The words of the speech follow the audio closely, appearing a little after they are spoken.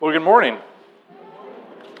Well, good morning.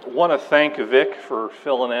 I want to thank Vic for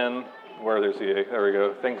filling in. There we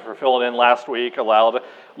go. Thanks for filling in last week. Allowed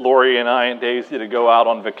Lori and I and Daisy to go out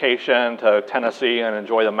on vacation to Tennessee and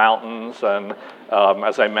enjoy the mountains. And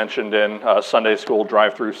as I mentioned in Sunday school,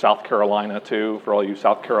 drive through South Carolina too, for all you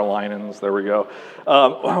South Carolinians. There we go.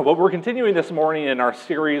 Well, we're continuing this morning in our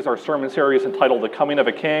sermon series entitled The Coming of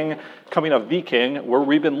the King, where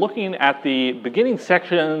we've been looking at the beginning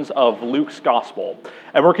sections of Luke's Gospel.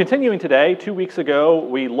 And we're continuing today. 2 weeks ago,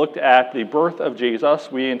 we looked at the birth of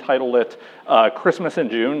Jesus. We entitled it Christmas in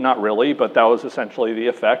June. Not really, but that was essentially the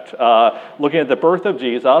effect. Looking at the birth of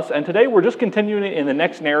Jesus. And today we're just continuing in the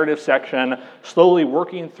next narrative section, slowly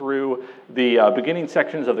working through the beginning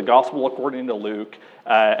sections of the Gospel according to Luke.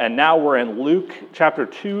 And now we're in Luke chapter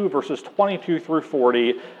 2, verses 22 through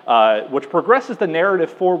 40, which progresses the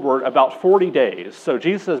narrative forward about 40 days. So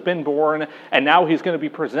Jesus has been born, and now he's going to be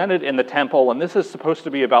presented in the temple, and this is supposed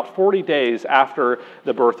to be about 40 days after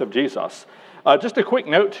the birth of Jesus. Just a quick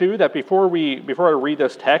note, too, that before I read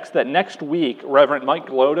this text, that next week, Reverend Mike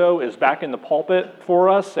Glodo is back in the pulpit for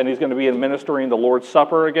us, and he's going to be administering the Lord's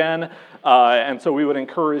Supper again. And so we would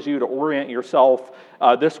encourage you to orient yourself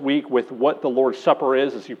this week with what the Lord's Supper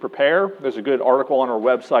is as you prepare. There's a good article on our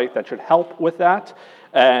website that should help with that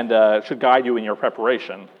and should guide you in your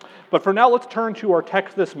preparation. But for now, let's turn to our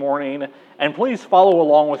text this morning, and please follow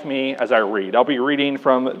along with me as I read. I'll be reading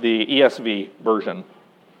from the ESV version.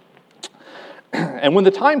 And when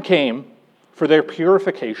the time came for their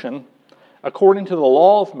purification, according to the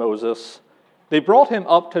law of Moses, they brought him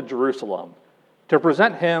up to Jerusalem to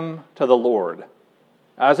present him to the Lord.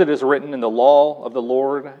 As it is written in the law of the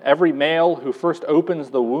Lord, every male who first opens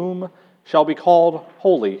the womb shall be called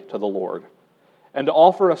holy to the Lord, and to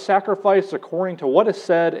offer a sacrifice according to what is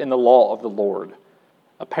said in the law of the Lord,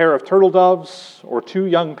 a pair of turtle doves or 2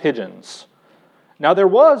 young pigeons. Now there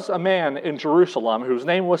was a man in Jerusalem whose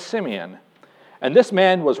name was Simeon, and this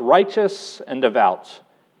man was righteous and devout,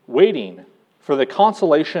 waiting for the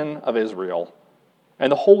consolation of Israel.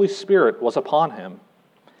 And the Holy Spirit was upon him.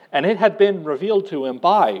 And it had been revealed to him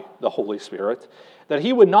by the Holy Spirit that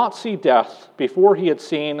he would not see death before he had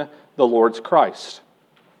seen the Lord's Christ.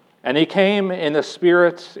 And he came in the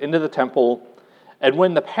Spirit into the temple, and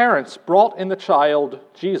when the parents brought in the child,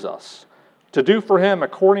 Jesus, to do for him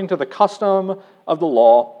according to the custom of the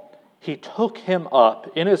law, he took him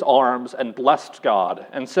up in his arms and blessed God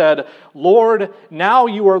and said, Lord, now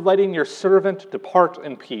you are letting your servant depart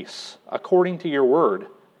in peace, according to your word.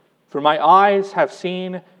 For my eyes have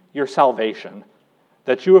seen your salvation,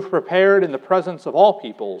 that you have prepared in the presence of all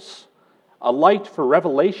peoples, a light for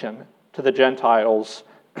revelation to the Gentiles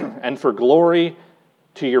and for glory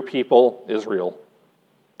to your people Israel.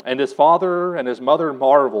 And his father and his mother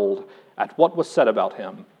marveled at what was said about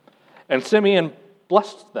him. And Simeon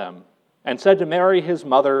blessed them and said to Mary his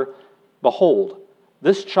mother, Behold,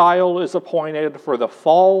 this child is appointed for the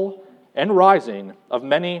fall and rising of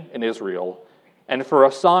many in Israel, and for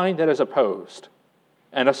a sign that is opposed.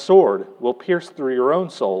 And a sword will pierce through your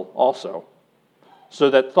own soul also,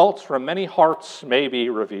 so that thoughts from many hearts may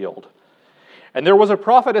be revealed. And there was a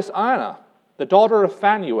prophetess Anna, the daughter of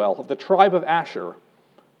Phanuel of the tribe of Asher.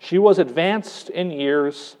 She was advanced in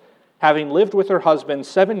years, having lived with her husband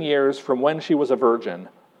 7 years from when she was a virgin,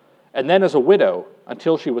 and then as a widow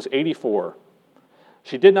until she was 84.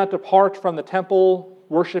 She did not depart from the temple,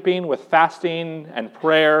 worshiping with fasting and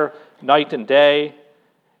prayer night and day.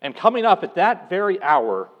 And coming up at that very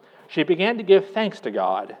hour, she began to give thanks to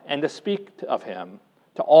God and to speak of him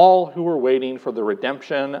to all who were waiting for the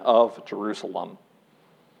redemption of Jerusalem.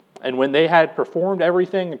 And when they had performed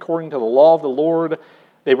everything according to the law of the Lord,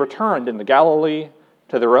 they returned into Galilee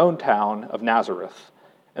to their own town of Nazareth.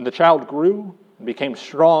 And the child grew and became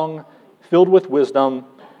strong, filled with wisdom,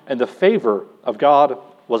 and the favor of God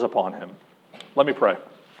was upon him. Let me pray.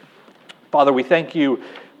 Father, we thank you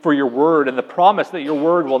for your word and the promise that your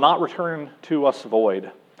word will not return to us void.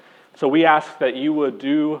 So we ask that you would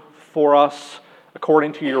do for us,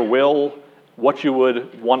 according to your will, what you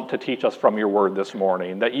would want to teach us from your word this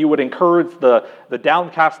morning, that you would encourage the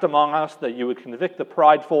downcast among us, that you would convict the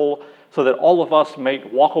prideful, so that all of us may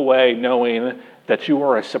walk away knowing that you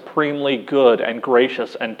are a supremely good and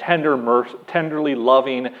gracious and tenderly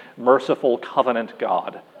loving, merciful covenant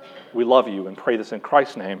God. We love you and pray this in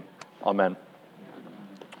Christ's name. Amen.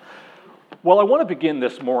 Well, I want to begin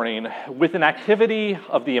this morning with an activity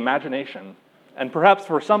of the imagination. And perhaps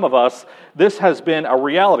for some of us, this has been a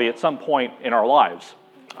reality at some point in our lives.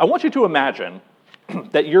 I want you to imagine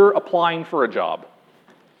that you're applying for a job.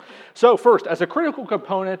 So first, as a critical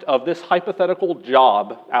component of this hypothetical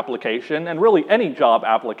job application, and really any job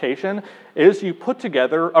application, is you put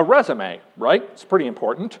together a resume, right? It's pretty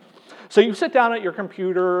important. So you sit down at your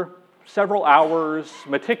computer, several hours,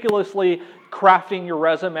 meticulously crafting your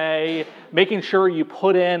resume, making sure you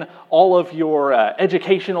put in all of your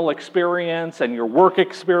educational experience and your work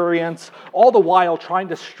experience, all the while trying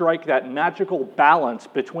to strike that magical balance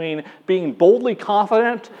between being boldly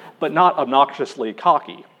confident but not obnoxiously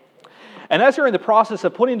cocky. And as you're in the process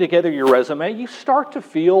of putting together your resume, you start to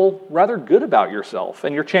feel rather good about yourself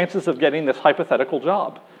and your chances of getting this hypothetical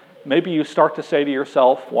job. Maybe you start to say to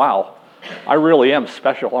yourself, wow, I really am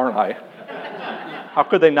special, aren't I? How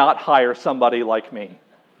could they not hire somebody like me?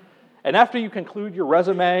 And after you conclude your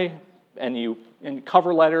resume and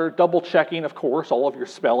cover letter, double checking, of course, all of your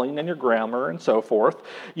spelling and your grammar and so forth,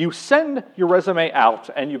 you send your resume out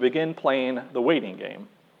and you begin playing the waiting game.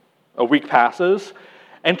 A week passes,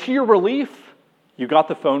 and to your relief, you got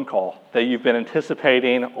the phone call that you've been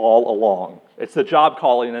anticipating all along. It's the job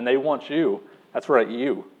calling, and they want you, that's right,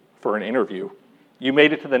 you, for an interview. You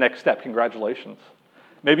made it to the next step. Congratulations.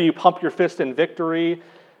 Maybe you pump your fist in victory,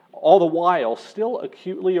 all the while still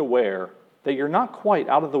acutely aware that you're not quite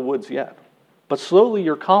out of the woods yet. But slowly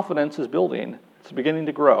your confidence is building. It's beginning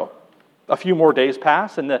to grow. A few more days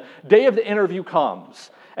pass, and the day of the interview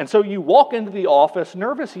comes. And so you walk into the office,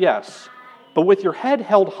 nervous, yes, but with your head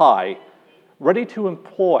held high, ready to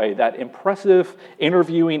employ that impressive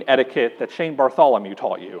interviewing etiquette that Shane Bartholomew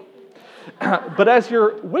taught you. But as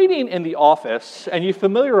you're waiting in the office and you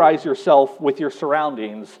familiarize yourself with your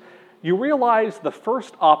surroundings, you realize the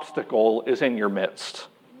first obstacle is in your midst.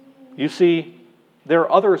 You see, there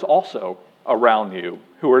are others also around you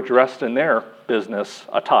who are dressed in their business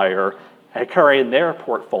attire and carrying their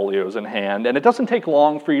portfolios in hand, and it doesn't take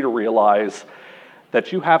long for you to realize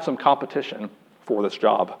that you have some competition for this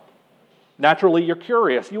job. Naturally, you're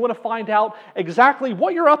curious. You want to find out exactly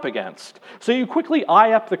what you're up against. So you quickly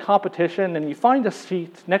eye up the competition and you find a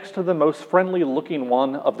seat next to the most friendly-looking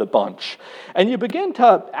one of the bunch. And you begin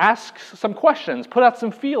to ask some questions, put out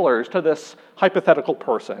some feelers to this hypothetical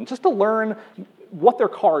person, just to learn what their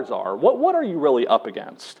cards are. What are you really up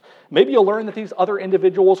against? Maybe you'll learn that these other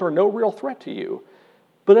individuals are no real threat to you.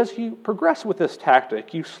 But as you progress with this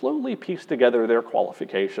tactic, you slowly piece together their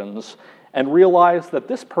qualifications and realize that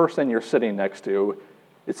this person you're sitting next to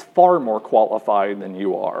is far more qualified than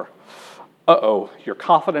you are. Your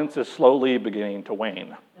confidence is slowly beginning to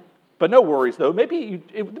wane. But no worries, though. Maybe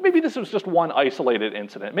this was just one isolated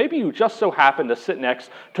incident. Maybe you just so happen to sit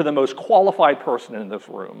next to the most qualified person in this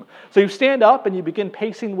room. So you stand up and you begin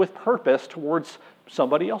pacing with purpose towards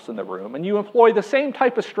somebody else in the room, and you employ the same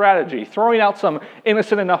type of strategy, throwing out some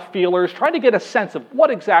innocent enough feelers, trying to get a sense of what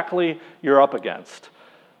exactly you're up against.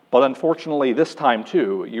 But unfortunately, this time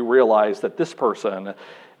too, you realize that this person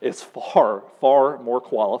is far, far more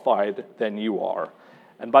qualified than you are.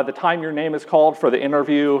 And by the time your name is called for the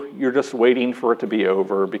interview, you're just waiting for it to be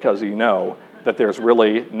over because you know that there's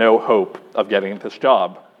really no hope of getting this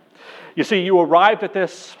job. You see, you arrived at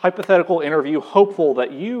this hypothetical interview hopeful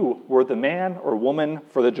that you were the man or woman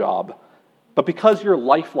for the job. But because your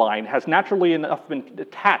lifeline has naturally enough been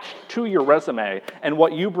attached to your resume and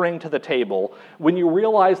what you bring to the table, when you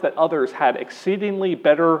realize that others had exceedingly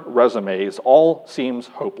better resumes, all seems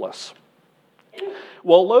hopeless.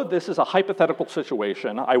 Well, although this is a hypothetical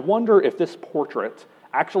situation, I wonder if this portrait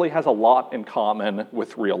actually has a lot in common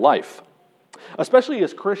with real life. Especially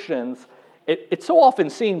as Christians, it so often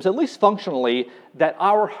seems, at least functionally, that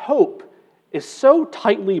our hope is so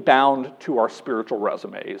tightly bound to our spiritual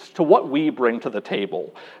resumes, to what we bring to the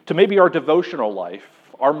table, to maybe our devotional life,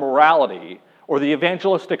 our morality, or the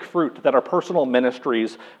evangelistic fruit that our personal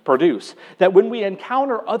ministries produce, that when we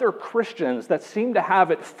encounter other Christians that seem to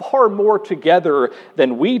have it far more together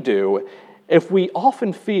than we do, if we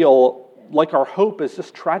often feel like our hope is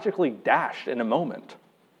just tragically dashed in a moment.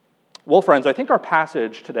 Well, friends, I think our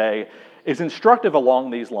passage today is instructive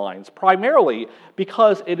along these lines, primarily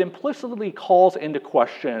because it implicitly calls into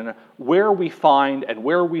question where we find and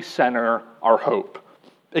where we center our hope.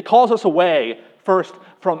 It calls us away, first,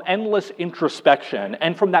 from endless introspection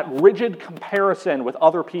and from that rigid comparison with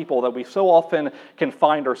other people that we so often can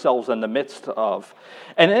find ourselves in the midst of.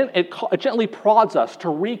 And then it gently prods us to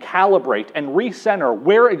recalibrate and recenter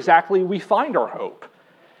where exactly we find our hope,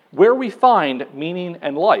 where we find meaning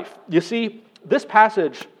and life. You see, this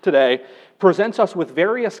passage today presents us with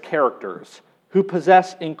various characters who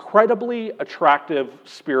possess incredibly attractive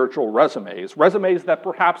spiritual resumes that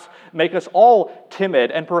perhaps make us all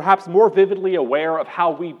timid and perhaps more vividly aware of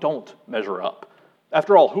how we don't measure up.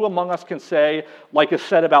 After all, who among us can say, like is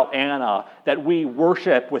said about Anna, that we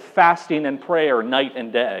worship with fasting and prayer night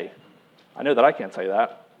and day? I know that I can't say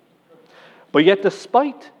that. But yet,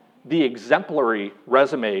 despite the exemplary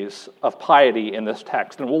resumes of piety in this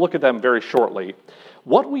text, and we'll look at them very shortly,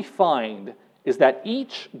 what we find is that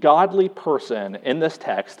each godly person in this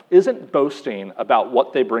text isn't boasting about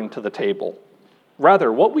what they bring to the table.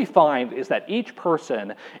 Rather, what we find is that each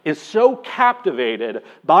person is so captivated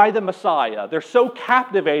by the Messiah, they're so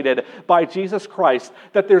captivated by Jesus Christ,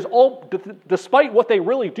 that despite what they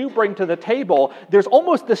really do bring to the table, there's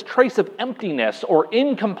almost this trace of emptiness or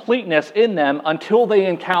incompleteness in them until they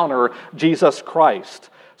encounter Jesus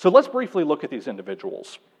Christ. So let's briefly look at these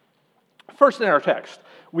individuals. First in our text,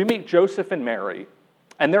 we meet Joseph and Mary.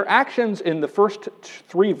 And their actions in the first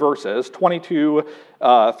three verses, 22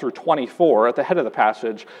 through 24, at the head of the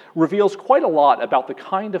passage, reveals quite a lot about the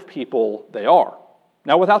kind of people they are.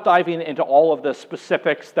 Now, without diving into all of the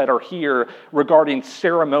specifics that are here regarding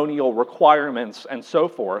ceremonial requirements and so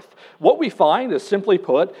forth, what we find is, simply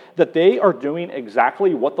put, that they are doing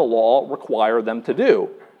exactly what the law required them to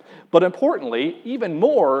do. But importantly, even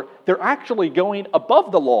more, they're actually going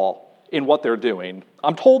above the law in what they're doing.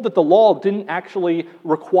 I'm told that the law didn't actually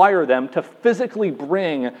require them to physically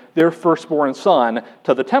bring their firstborn son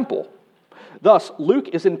to the temple. Thus, Luke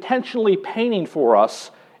is intentionally painting for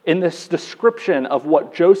us, in this description of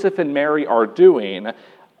what Joseph and Mary are doing,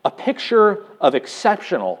 a picture of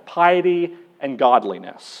exceptional piety and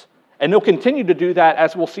godliness. And they'll continue to do that,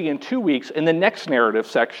 as we'll see in 2 weeks, in the next narrative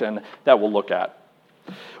section that we'll look at.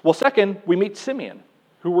 Well, second, we meet Simeon,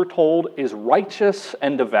 who we're told is righteous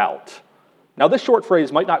and devout. Now, this short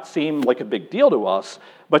phrase might not seem like a big deal to us,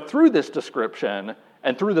 but through this description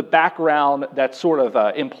and through the background that's sort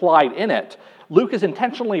of implied in it, Luke is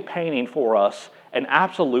intentionally painting for us an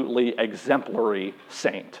absolutely exemplary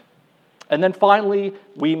saint. And then finally,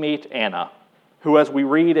 we meet Anna, who, as we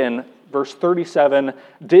read in verse 37,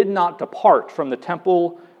 did not depart from the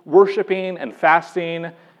temple, worshiping and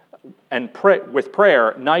fasting and with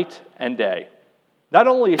prayer night and day. Not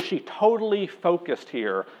only is she totally focused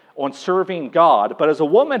here on serving God, but as a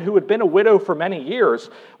woman who had been a widow for many years,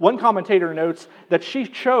 one commentator notes that she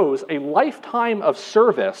chose a lifetime of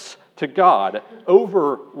service to God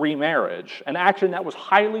over remarriage, an action that was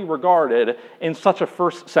highly regarded in such a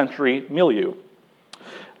first century milieu.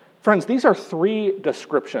 Friends, these are three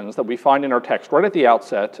descriptions that we find in our text right at the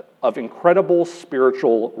outset of incredible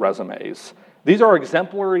spiritual resumes. These are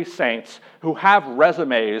exemplary saints who have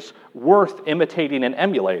resumes worth imitating and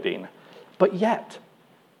emulating. But yet,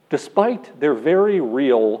 despite their very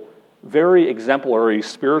real, very exemplary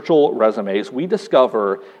spiritual resumes, we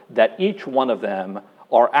discover that each one of them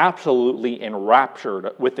are absolutely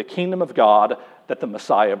enraptured with the kingdom of God that the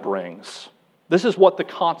Messiah brings. This is what the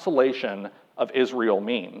consolation of Israel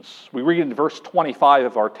means. We read in verse 25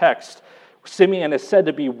 of our text, Simeon is said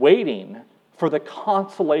to be waiting for the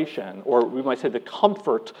consolation, or we might say the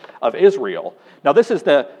comfort of Israel. Now,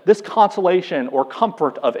 this consolation or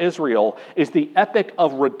comfort of Israel is the epic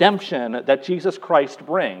of redemption that Jesus Christ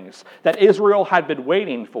brings, that Israel had been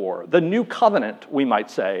waiting for, the new covenant, we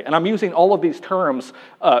might say. And I'm using all of these terms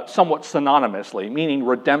somewhat synonymously, meaning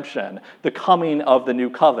redemption, the coming of the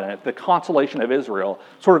new covenant, the consolation of Israel,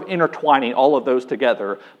 sort of intertwining all of those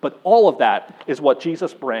together. But all of that is what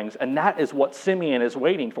Jesus brings, and that is what Simeon is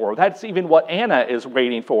waiting for. That's even what Anna is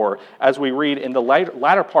waiting for, as we read in the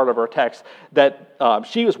latter part of our text, that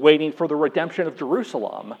she was waiting for the redemption of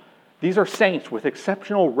Jerusalem. These are saints with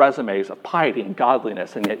exceptional resumes of piety and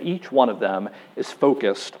godliness, and yet each one of them is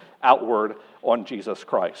focused outward on Jesus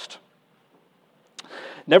Christ.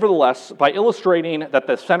 Nevertheless, by illustrating that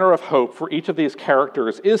the center of hope for each of these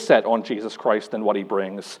characters is set on Jesus Christ and what he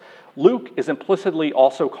brings, Luke is implicitly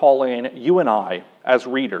also calling you and I, as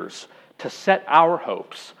readers, to set our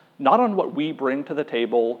hopes not on what we bring to the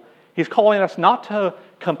table. He's calling us not to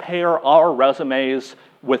compare our resumes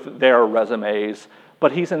with their resumes,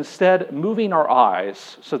 but he's instead moving our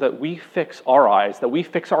eyes so that we fix our eyes, that we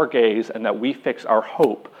fix our gaze, and that we fix our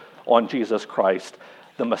hope on Jesus Christ,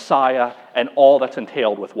 the Messiah, and all that's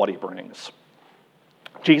entailed with what he brings.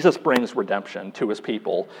 Jesus brings redemption to his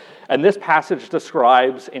people, and this passage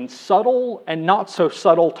describes in subtle and not so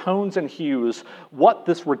subtle tones and hues what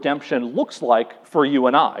this redemption looks like for you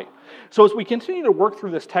and I. So as we continue to work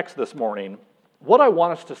through this text this morning, what I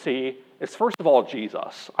want us to see is, first of all,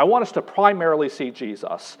 Jesus. I want us to primarily see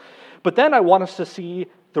Jesus, but then I want us to see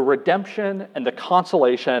the redemption and the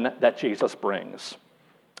consolation that Jesus brings.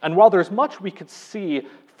 And while there's much we could see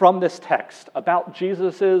from this text about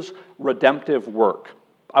Jesus' redemptive work,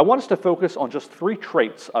 I want us to focus on just three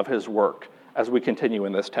traits of his work as we continue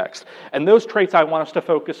in this text. And those traits I want us to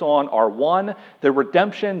focus on are: 1, the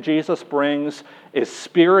redemption Jesus brings is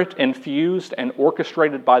Spirit-infused and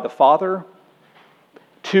orchestrated by the Father.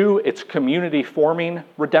 2, it's community-forming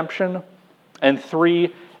redemption. And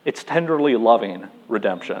 3, it's tenderly loving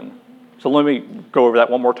redemption. So let me go over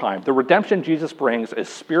that one more time. The redemption Jesus brings is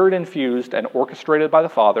Spirit-infused and orchestrated by the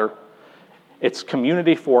Father. It's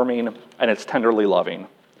community-forming, and it's tenderly loving.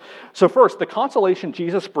 So first, the consolation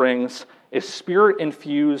Jesus brings is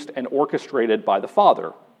Spirit-infused and orchestrated by the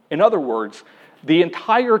Father. In other words, the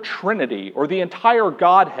entire Trinity, or the entire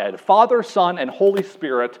Godhead, Father, Son, and Holy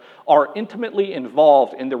Spirit, are intimately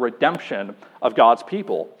involved in the redemption of God's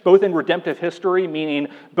people, both in redemptive history, meaning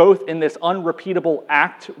both in this unrepeatable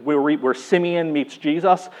act where Simeon meets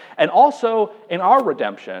Jesus, and also in our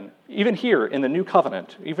redemption, even here in the New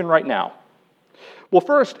Covenant, even right now. Well,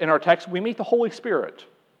 first, in our text, we meet the Holy Spirit.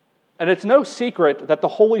 And it's no secret that the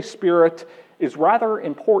Holy Spirit is rather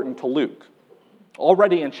important to Luke.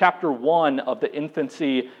 Already in chapter 1 of the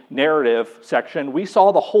infancy narrative section, we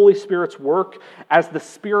saw the Holy Spirit's work as the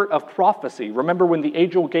spirit of prophecy. Remember when the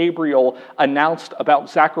angel Gabriel announced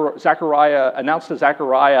to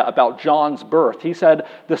Zechariah about John's birth? He said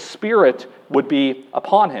the Spirit would be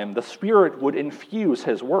upon him. The Spirit would infuse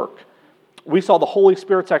his work. We saw the Holy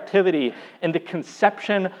Spirit's activity in the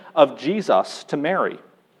conception of Jesus to Mary.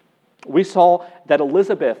 We saw that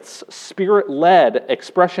Elizabeth's Spirit-led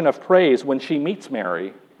expression of praise when she meets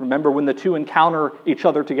Mary. Remember when the two encounter each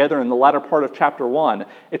other together in the latter part of chapter 1,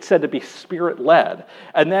 it's said to be Spirit-led.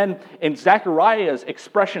 And then in Zechariah's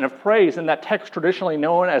expression of praise in that text traditionally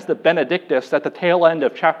known as the Benedictus at the tail end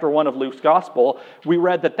of chapter 1 of Luke's Gospel, we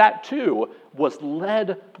read that too was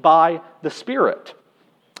led by the Spirit.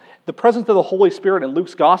 The presence of the Holy Spirit in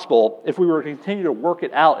Luke's Gospel, if we were to continue to work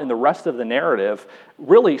it out in the rest of the narrative,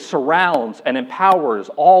 really surrounds and empowers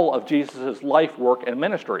all of Jesus' life, work, and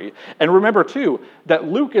ministry. And remember, too, that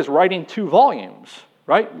Luke is writing 2 volumes,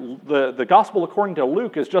 right? The Gospel according to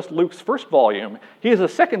Luke is just Luke's first volume. He has a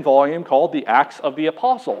second volume called the Acts of the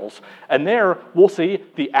Apostles. And there we'll see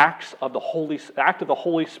the act of the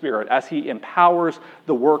Holy Spirit as he empowers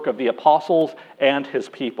the work of the apostles and his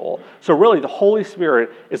people. So really the Holy Spirit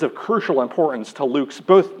is of crucial importance to Luke's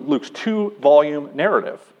 2-volume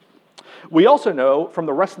narrative. We also know from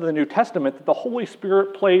the rest of the New Testament that the Holy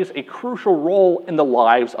Spirit plays a crucial role in the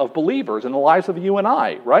lives of believers, in the lives of you and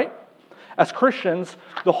I, right? As Christians,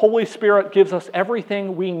 the Holy Spirit gives us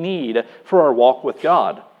everything we need for our walk with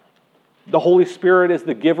God. The Holy Spirit is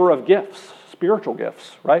the giver of gifts, spiritual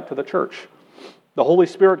gifts, right, to the church. The Holy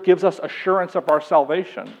Spirit gives us assurance of our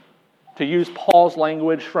salvation. To use Paul's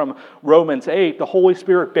language from Romans 8, the Holy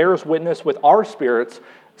Spirit bears witness with our spirit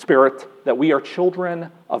that we are children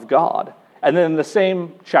of God. And then in the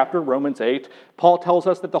same chapter, Romans 8, Paul tells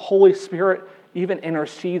us that the Holy Spirit even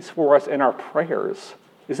intercedes for us in our prayers.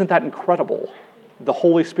 Isn't that incredible? The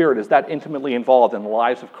Holy Spirit is that intimately involved in the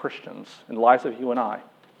lives of Christians, in the lives of you and I.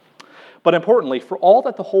 But importantly, for all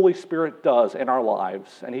that the Holy Spirit does in our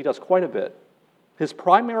lives, and he does quite a bit, his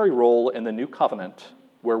primary role in the new covenant,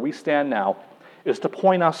 where we stand now, is to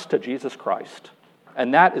point us to Jesus Christ.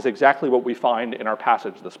 And that is exactly what we find in our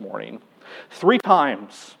passage this morning. 3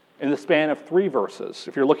 times in the span of 3 verses,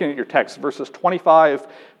 if you're looking at your text, verses 25,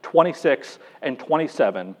 26, and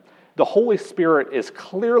 27, the Holy Spirit is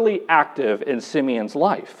clearly active in Simeon's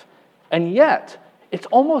life. And yet, it's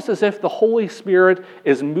almost as if the Holy Spirit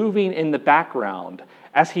is moving in the background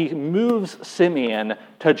as he moves Simeon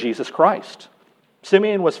to Jesus Christ.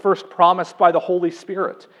 Simeon was first promised by the Holy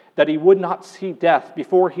Spirit that he would not see death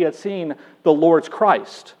before he had seen the Lord's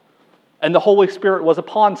Christ. And the Holy Spirit was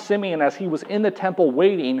upon Simeon as he was in the temple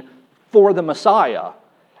waiting for the Messiah.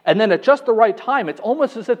 And then at just the right time, it's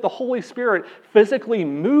almost as if the Holy Spirit physically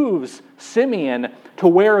moves Simeon to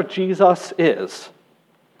where Jesus is.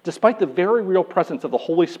 Despite the very real presence of the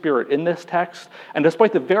Holy Spirit in this text, and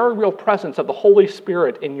despite the very real presence of the Holy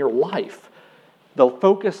Spirit in your life, the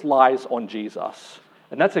focus lies on Jesus.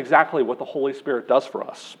 And that's exactly what the Holy Spirit does for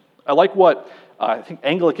us. I like what I think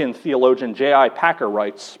Anglican theologian J.I. Packer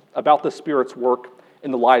writes about the Spirit's work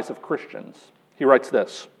in the lives of Christians. He writes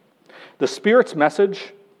this: "The Spirit's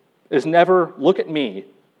message is never, look at me,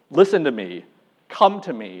 listen to me, come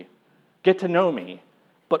to me, get to know me,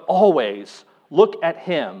 but always look at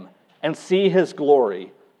him and see his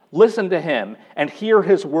glory. Listen to him and hear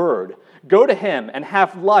his word. Go to him and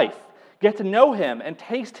have life. Get to know him and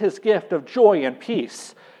taste his gift of joy and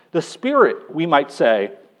peace. The Spirit, we might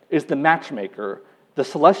say, is the matchmaker, the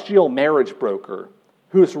celestial marriage broker,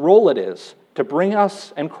 whose role it is to bring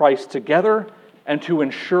us and Christ together and to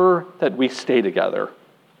ensure that we stay together."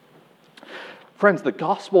 Friends, the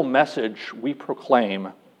gospel message we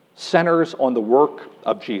proclaim centers on the work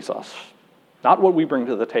of Jesus, not what we bring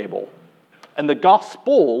to the table. And the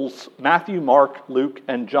Gospels, Matthew, Mark, Luke,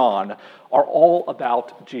 and John, are all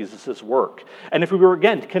about Jesus' work. And if we were,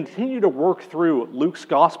 again, to continue to work through Luke's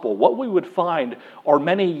Gospel, what we would find are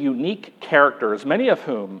many unique characters, many of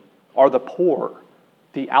whom are the poor,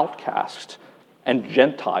 the outcast, and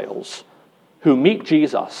Gentiles who meet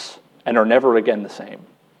Jesus and are never again the same.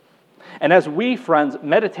 And as we, friends,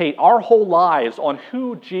 meditate our whole lives on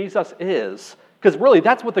who Jesus is, because really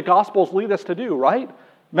that's what the Gospels lead us to do, right?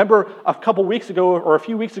 Remember a couple weeks ago, or a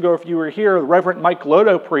few weeks ago, if you were here, Reverend Mike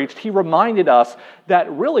Lodo preached. He reminded us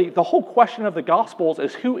that really the whole question of the Gospels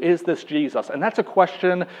is, who is this Jesus? And that's a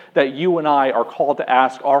question that you and I are called to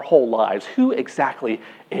ask our whole lives. Who exactly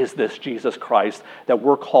is this Jesus Christ that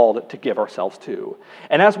we're called to give ourselves to?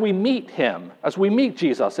 And as we meet him, as we meet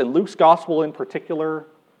Jesus, in Luke's Gospel in particular,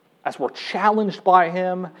 as we're challenged by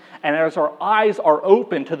him, and as our eyes are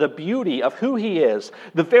open to the beauty of who he is,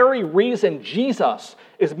 the very reason Jesus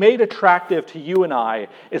is made attractive to you and I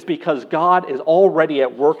is because God is already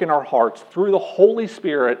at work in our hearts through the Holy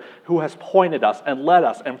Spirit who has pointed us and led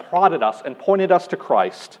us and prodded us and pointed us to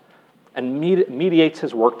Christ and mediates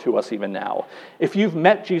his work to us even now. If you've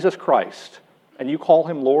met Jesus Christ and you call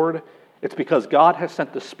him Lord, it's because God has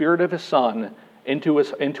sent the Spirit of his Son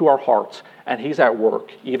into our hearts, and he's at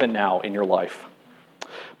work even now in your life.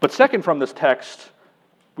 But second from this text,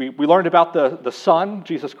 we learned about the Son,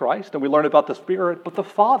 Jesus Christ, and we learned about the Spirit, but the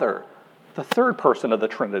Father, the third person of the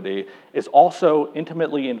Trinity, is also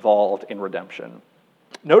intimately involved in redemption.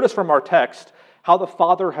 Notice from our text how the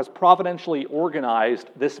Father has providentially organized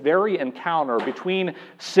this very encounter between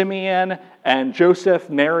Simeon and Joseph,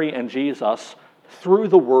 Mary, and Jesus through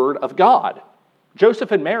the Word of God.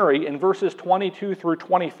 Joseph and Mary, in verses 22 through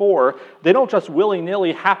 24, they don't just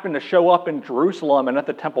willy-nilly happen to show up in Jerusalem and at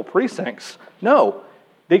the temple precincts. No,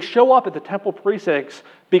 they show up at the temple precincts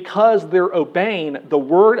because they're obeying the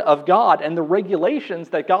Word of God and the regulations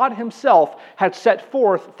that God himself had set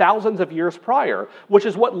forth thousands of years prior, which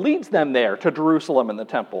is what leads them there to Jerusalem and the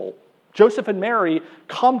temple. Joseph and Mary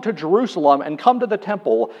come to Jerusalem and come to the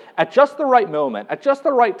temple at just the right moment, at just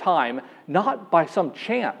the right time, not by some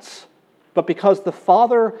chance, but because the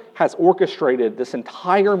Father has orchestrated this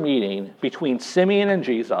entire meeting between Simeon and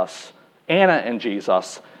Jesus, Anna and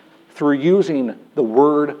Jesus, through using the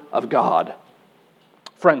Word of God.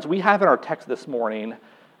 Friends, we have in our text this morning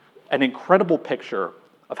an incredible picture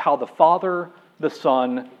of how the Father, the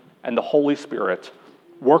Son, and the Holy Spirit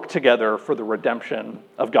work together for the redemption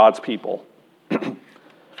of God's people.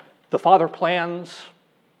 The Father plans,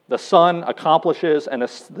 the Son accomplishes, and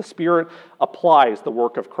the Spirit applies the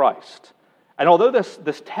work of Christ. And although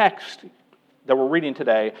this text that we're reading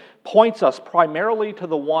today points us primarily to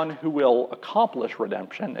the one who will accomplish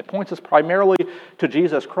redemption, it points us primarily to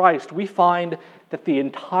Jesus Christ, we find that the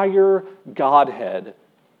entire Godhead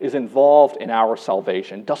is involved in our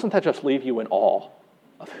salvation. Doesn't that just leave you in awe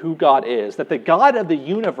of who God is? That the God of the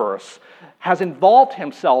universe has involved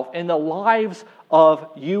himself in the lives of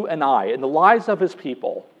you and I, in the lives of his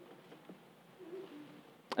people.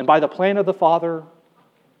 And by the plan of the Father,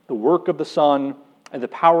 the work of the Son, and the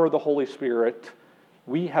power of the Holy Spirit,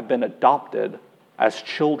 we have been adopted as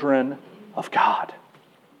children of God.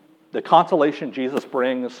 The consolation Jesus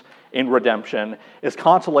brings in redemption is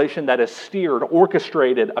consolation that is steered,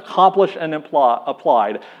 orchestrated, accomplished, and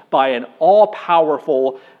applied by an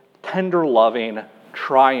all-powerful, tender-loving,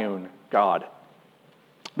 triune God.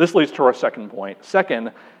 This leads to our second point.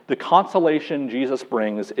 Second, the consolation Jesus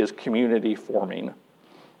brings is community-forming.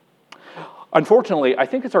 Unfortunately, I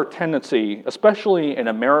think it's our tendency, especially in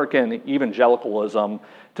American evangelicalism,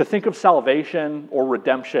 to think of salvation or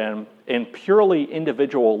redemption in purely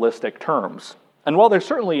individualistic terms. And while there's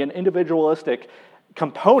certainly an individualistic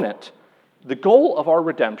component, the goal of our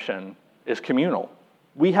redemption is communal.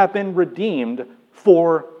 We have been redeemed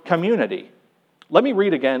for community. Let me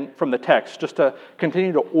read again from the text just to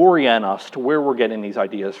continue to orient us to where we're getting these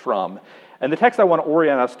ideas from. And the text I want to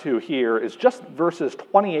orient us to here is just verses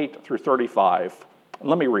 28 through 35. And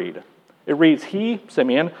let me read. It reads, "He,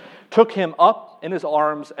 Simeon, took him up in his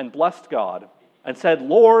arms and blessed God and said,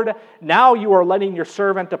 'Lord, now you are letting your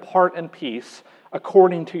servant depart in peace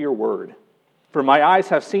according to your word. For my eyes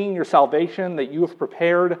have seen your salvation that you have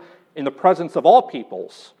prepared in the presence of all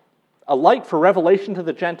peoples, a light for revelation to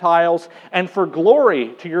the Gentiles and for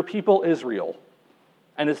glory to your people Israel.'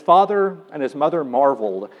 And his father and his mother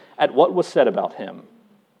marveled at what was said about him.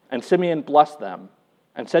 And Simeon blessed them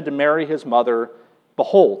and said to Mary his mother,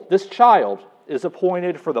 'Behold, this child is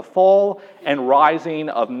appointed for the fall and rising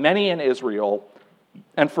of many in Israel,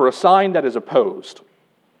 and for a sign that is opposed.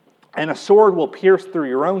 And a sword will pierce through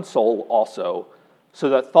your own soul also, so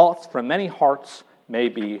that thoughts from many hearts may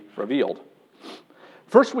be revealed.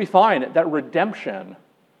 First, we find that redemption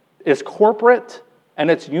is corporate and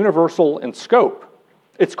it's universal in scope.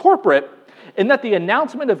 It's corporate in that the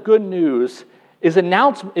announcement of good news is an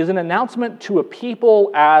announcement to a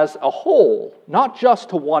people as a whole, not just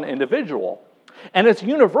to one individual. And it's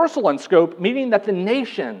universal in scope, meaning that the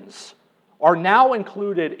nations are now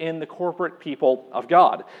included in the corporate people of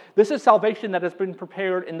God. This is salvation that has been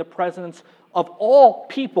prepared in the presence of all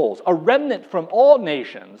peoples, a remnant from all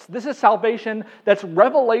nations. This is salvation that's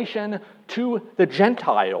revelation to the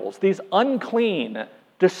Gentiles. These unclean,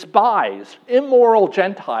 despised, immoral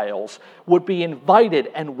Gentiles would be invited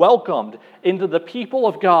and welcomed into the people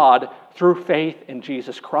of God through faith in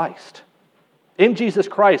Jesus Christ. In Jesus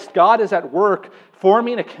Christ, God is at work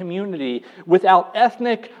forming a community without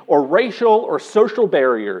ethnic or racial or social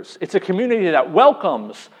barriers. It's a community that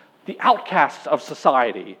welcomes the outcasts of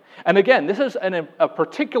society. And again, this is a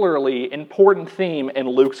particularly important theme in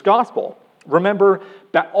Luke's gospel. Remember,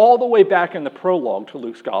 all the way back in the prologue to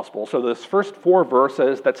Luke's gospel, so those first 4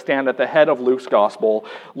 verses that stand at the head of Luke's gospel,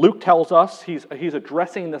 Luke tells us he's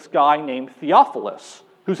addressing this guy named Theophilus,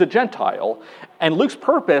 who's a Gentile. And Luke's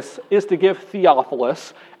purpose is to give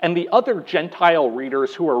Theophilus and the other Gentile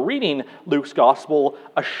readers who are reading Luke's gospel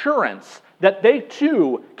assurance that they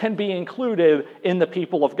too can be included in the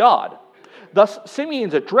people of God. Thus,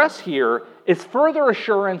 Simeon's address here is further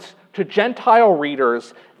assurance to Gentile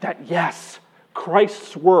readers that yes,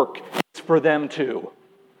 Christ's work is for them too.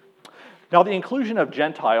 Now, the inclusion of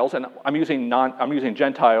Gentiles, and I'm using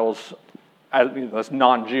Gentiles as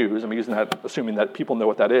non-Jews. I'm using that assuming that people know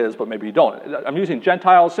what that is, but maybe you don't. I'm using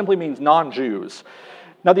Gentiles simply means non-Jews.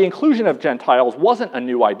 Now, the inclusion of Gentiles wasn't a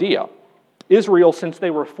new idea. Israel, since they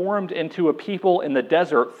were formed into a people in the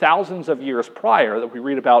desert thousands of years prior, that we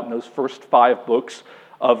read about in those first 5 books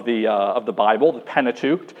of the Bible, the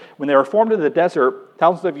Pentateuch, when they were formed in the desert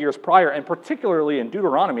thousands of years prior, and particularly in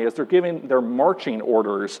Deuteronomy, as they're giving their marching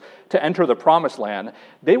orders to enter the Promised Land,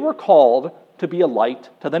 they were called to be a light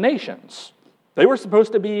to the nations. They were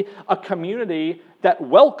supposed to be a community that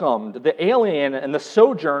welcomed the alien and the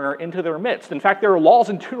sojourner into their midst. In fact, there are laws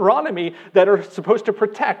in Deuteronomy that are supposed to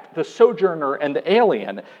protect the sojourner and the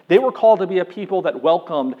alien. They were called to be a people that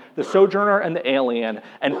welcomed the sojourner and the alien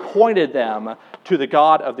and pointed them to the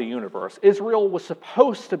God of the universe. Israel was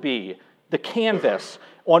supposed to be the canvas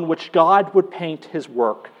on which God would paint his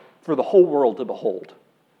work for the whole world to behold.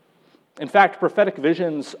 In fact, prophetic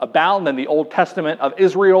visions abound in the Old Testament of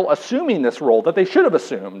Israel assuming this role that they should have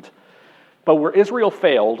assumed. But where Israel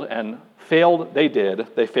failed, and failed they did,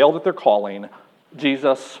 they failed at their calling,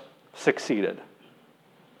 Jesus succeeded.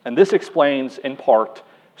 And this explains, in part,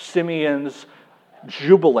 Simeon's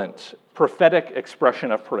jubilant prophetic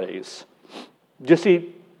expression of praise. You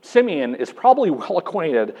see, Simeon is probably well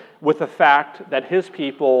acquainted with the fact that his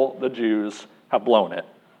people, the Jews, have blown it.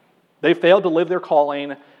 They failed to live their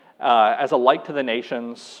calling as a light to the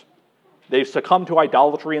nations. They've succumbed to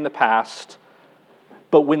idolatry in the past.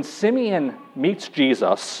 But when Simeon meets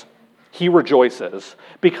Jesus, he rejoices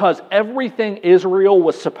because everything Israel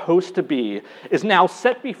was supposed to be is now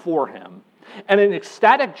set before him. And in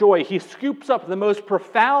ecstatic joy, he scoops up the most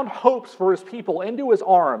profound hopes for his people into his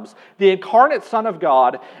arms, the incarnate Son of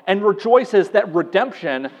God, and rejoices that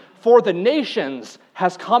redemption for the nations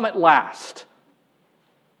has come at last.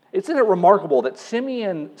 Isn't it remarkable that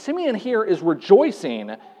Simeon here is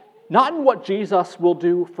rejoicing not in what Jesus will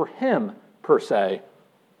do for him, per se.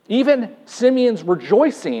 Even Simeon's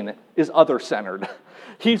rejoicing is other-centered.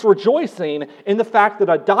 He's rejoicing in the fact that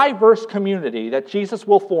a diverse community that Jesus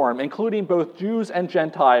will form, including both Jews and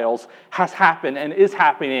Gentiles, has happened and is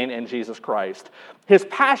happening in Jesus Christ. His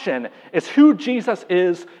passion is who Jesus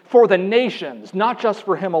is for the nations, not just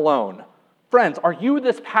for him alone. Friends, are you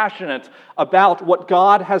this passionate about what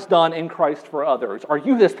God has done in Christ for others? Are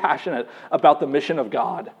you this passionate about the mission of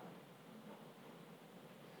God?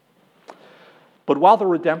 But while the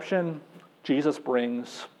redemption Jesus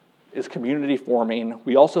brings is community forming,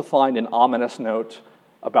 we also find an ominous note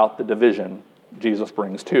about the division Jesus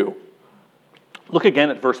brings too. Look again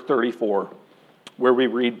at verse 34, where we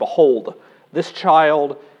read, "Behold, this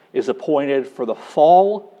child is appointed for the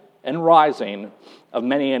fall and rising of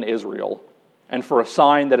many in Israel, and for a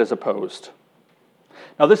sign that is opposed."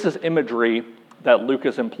 Now, this is imagery that Luke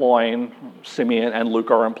is employing, Simeon and Luke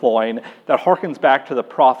are employing, that harkens back to the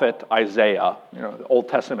prophet Isaiah, the Old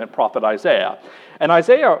Testament prophet Isaiah. And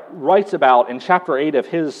Isaiah writes about, in chapter 8 of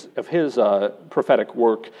his prophetic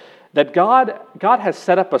work, that God has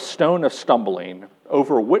set up a stone of stumbling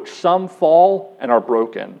over which some fall and are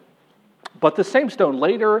broken. But the same stone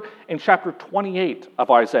later in chapter 28 of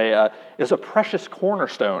Isaiah is a precious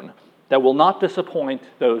cornerstone that will not disappoint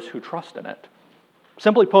those who trust in it.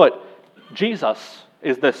 Simply put, Jesus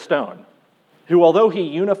is this stone, who although he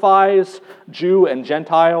unifies Jew and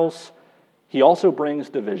Gentiles, he also brings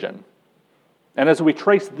division. And as we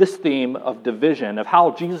trace this theme of division, of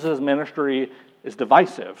how Jesus' ministry is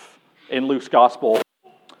divisive in Luke's gospel,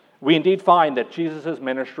 we indeed find that Jesus'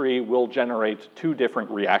 ministry will generate two different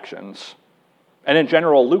reactions. And in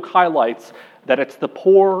general, Luke highlights that it's the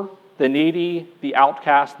poor, the needy, the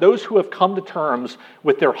outcast, those who have come to terms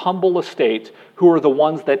with their humble estate, who are the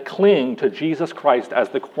ones that cling to Jesus Christ as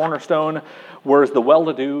the cornerstone, whereas the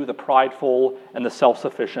well-to-do, the prideful, and the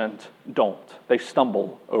self-sufficient don't. They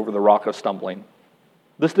stumble over the rock of stumbling.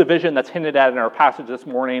 This division that's hinted at in our passage this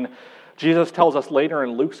morning, Jesus tells us later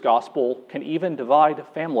in Luke's gospel, can even divide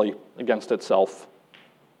family against itself.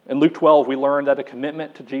 In Luke 12, we learn that a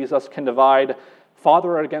commitment to Jesus can divide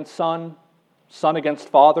father against son, son against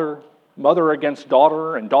father, mother against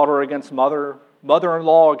daughter, and daughter against mother,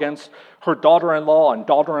 mother-in-law against her daughter-in-law, and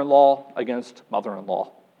daughter-in-law against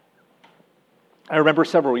mother-in-law. I remember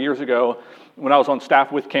several years ago when I was on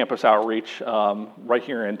staff with Campus Outreach right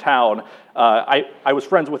here in town, I was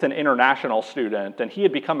friends with an international student, and he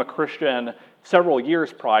had become a Christian several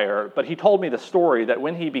years prior, but he told me the story that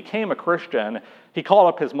when he became a Christian, he called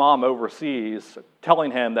up his mom overseas,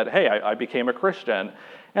 telling him that, hey, I became a Christian.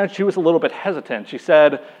 And she was a little bit hesitant. She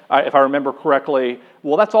said, if I remember correctly,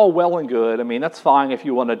 well, that's all well and good. I mean, that's fine if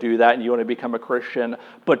you want to do that and you want to become a Christian,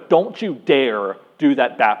 but don't you dare do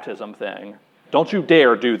that baptism thing. Don't you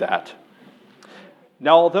dare do that.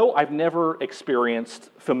 Now, although I've never experienced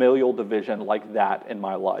familial division like that in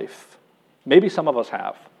my life, maybe some of us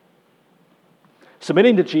have.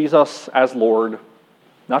 Submitting to Jesus as Lord,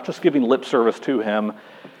 not just giving lip service to him,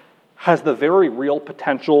 has the very real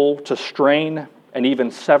potential to strain and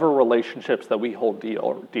even sever relationships that we hold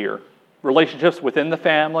dear. Relationships within the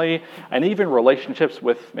family, and even relationships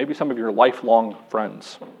with maybe some of your lifelong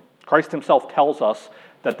friends. Christ himself tells us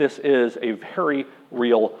that this is a very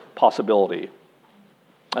real possibility.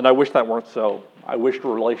 And I wish that weren't so. I wish the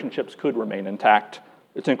relationships could remain intact.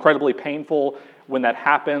 It's incredibly painful when that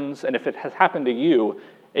happens, and if it has happened to you,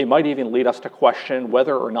 it might even lead us to question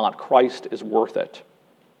whether or not Christ is worth it.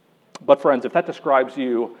 But friends, if that describes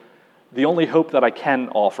you, the only hope that I can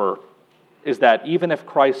offer is that even if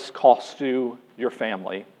Christ costs you your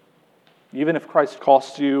family, even if Christ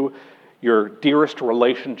costs you your dearest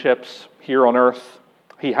relationships here on earth,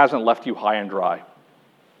 he hasn't left you high and dry.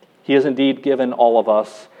 He has indeed given all of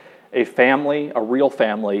us a family, a real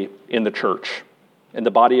family in the church, in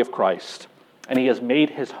the body of Christ, and he has made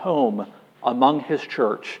his home among his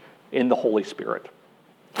church in the Holy Spirit.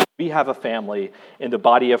 We have a family in the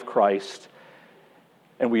body of Christ,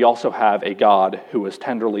 and we also have a God who is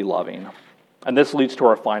tenderly loving. And this leads to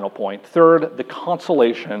our final point. Third, the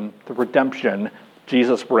consolation, the redemption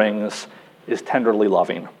Jesus brings is tenderly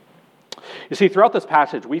loving. You see, throughout this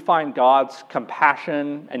passage, we find God's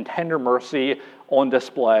compassion and tender mercy on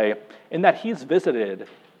display in that he's visited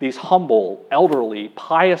these humble, elderly,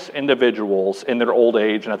 pious individuals in their old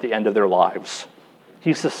age and at the end of their lives.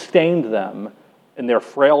 He sustained them in their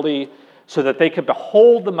frailty so that they could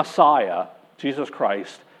behold the Messiah, Jesus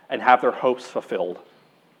Christ, and have their hopes fulfilled.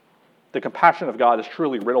 The compassion of God is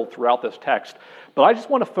truly riddled throughout this text, but I just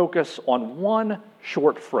want to focus on one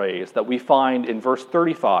short phrase that we find in verse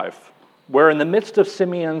 35, where in the midst of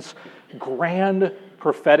Simeon's grand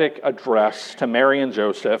prophetic address to Mary and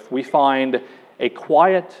Joseph, we find a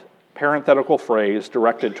quiet parenthetical phrase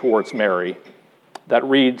directed towards Mary that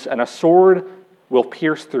reads, "And a sword will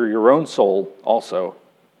pierce through your own soul also."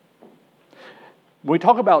 When we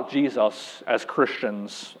talk about Jesus as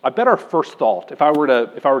Christians, I bet our first thought, if I were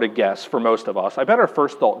to guess for most of us, I bet our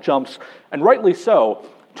first thought jumps, and rightly so,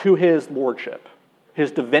 to his lordship,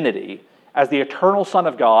 his divinity, as the eternal Son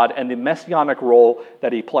of God and the messianic role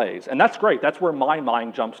that he plays. And that's great. That's where my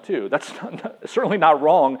mind jumps to. That's certainly not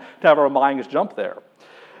wrong to have our minds jump there.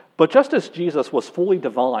 But just as Jesus was fully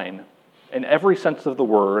divine in every sense of the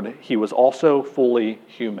word, he was also fully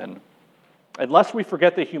human. Unless we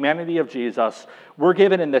forget the humanity of Jesus, we're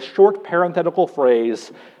given in this short parenthetical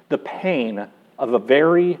phrase the pain of a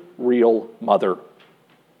very real mother.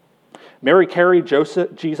 Mary carried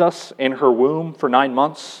Jesus in her womb for 9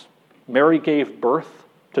 months. Mary gave birth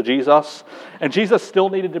to Jesus, and Jesus still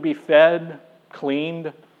needed to be fed,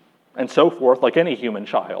 cleaned, and so forth, like any human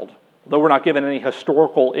child. Though we're not given any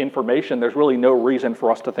historical information, there's really no reason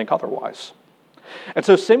for us to think otherwise. And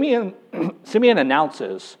so Simeon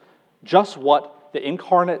announces just what the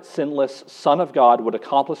incarnate, sinless Son of God would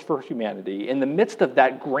accomplish for humanity, in the midst of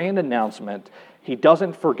that grand announcement, he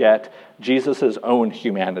doesn't forget Jesus' own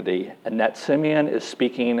humanity, and that Simeon is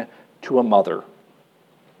speaking to a mother.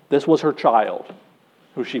 This was her child,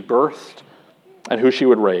 who she birthed and who she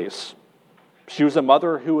would raise. She was a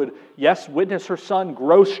mother who would, yes, witness her son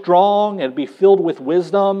grow strong and be filled with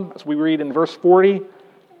wisdom, as we read in verse 40,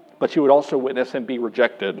 but she would also witness him be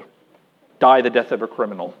rejected, die the death of a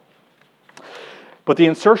criminal. But the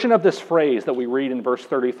insertion of this phrase that we read in verse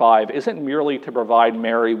 35 isn't merely to provide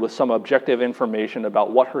Mary with some objective information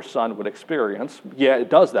about what her son would experience. Yeah, it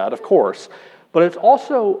does that, of course. But it's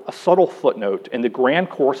also a subtle footnote in the grand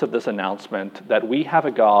course of this announcement that we have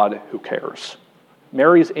a God who cares.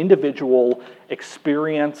 Mary's individual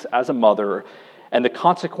experience as a mother and the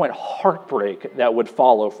consequent heartbreak that would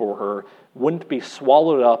follow for her wouldn't be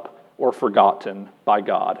swallowed up or forgotten by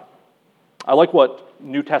God. I like what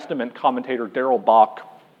New Testament commentator Darrell Bach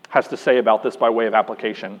has to say about this by way of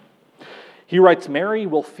application. He writes, Mary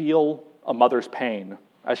will feel a mother's pain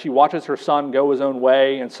as she watches her son go his own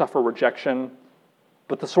way and suffer rejection,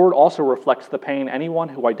 but the sword also reflects the pain anyone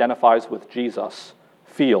who identifies with Jesus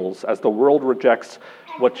feels as the world rejects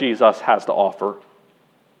what Jesus has to offer.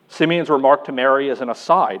 Simeon's remark to Mary is an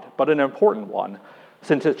aside, but an important one,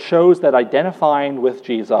 since it shows that identifying with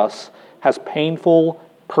Jesus has painful,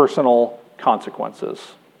 personal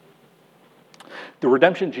consequences. The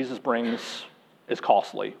redemption Jesus brings is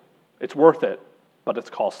costly. It's worth it, but it's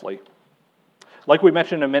costly. Like we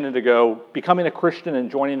mentioned a minute ago, becoming a Christian and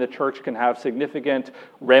joining the church can have significant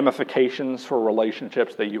ramifications for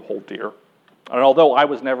relationships that you hold dear. And although I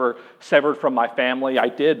was never severed from my family, I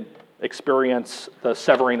did experience the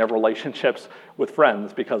severing of relationships with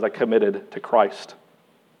friends because I committed to Christ.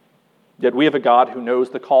 Yet we have a God who knows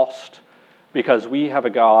the cost, because we have a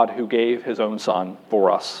God who gave his own son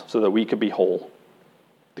for us so that we could be whole.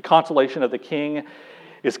 The consolation of the King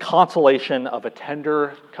is consolation of a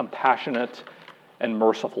tender, compassionate, and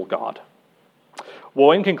merciful God.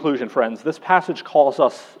 Well, in conclusion, friends, this passage calls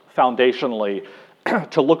us foundationally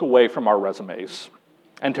to look away from our resumes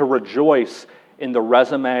and to rejoice in the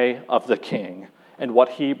resume of the King and what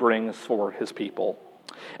he brings for his people.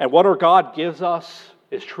 And what our God gives us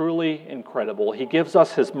is truly incredible. He gives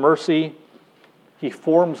us his mercy. He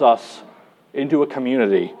forms us into a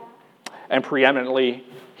community, and preeminently,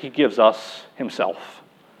 he gives us himself.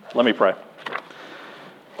 Let me pray.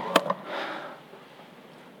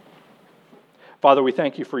 Father, we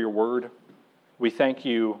thank you for your word. We thank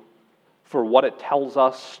you for what it tells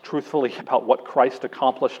us truthfully about what Christ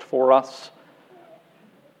accomplished for us.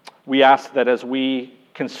 We ask that as we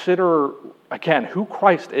consider, again, who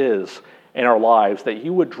Christ is in our lives, that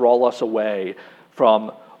you would draw us away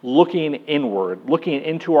from looking inward, looking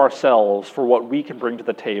into ourselves for what we can bring to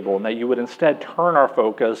the table, and that you would instead turn our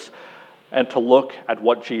focus and to look at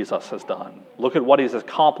what Jesus has done. Look at what he's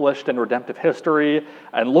accomplished in redemptive history,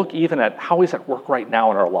 and look even at how he's at work right now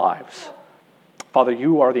in our lives. Father,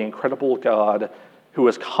 you are the incredible God who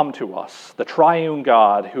has come to us, the triune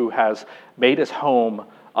God who has made his home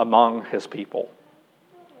among his people.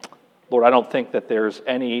 Lord, I don't think that there's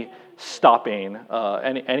any stop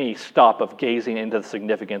of gazing into the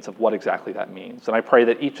significance of what exactly that means. And I pray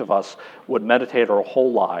that each of us would meditate our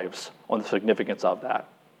whole lives on the significance of that.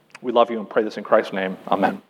 We love you and pray this in Christ's name. Amen.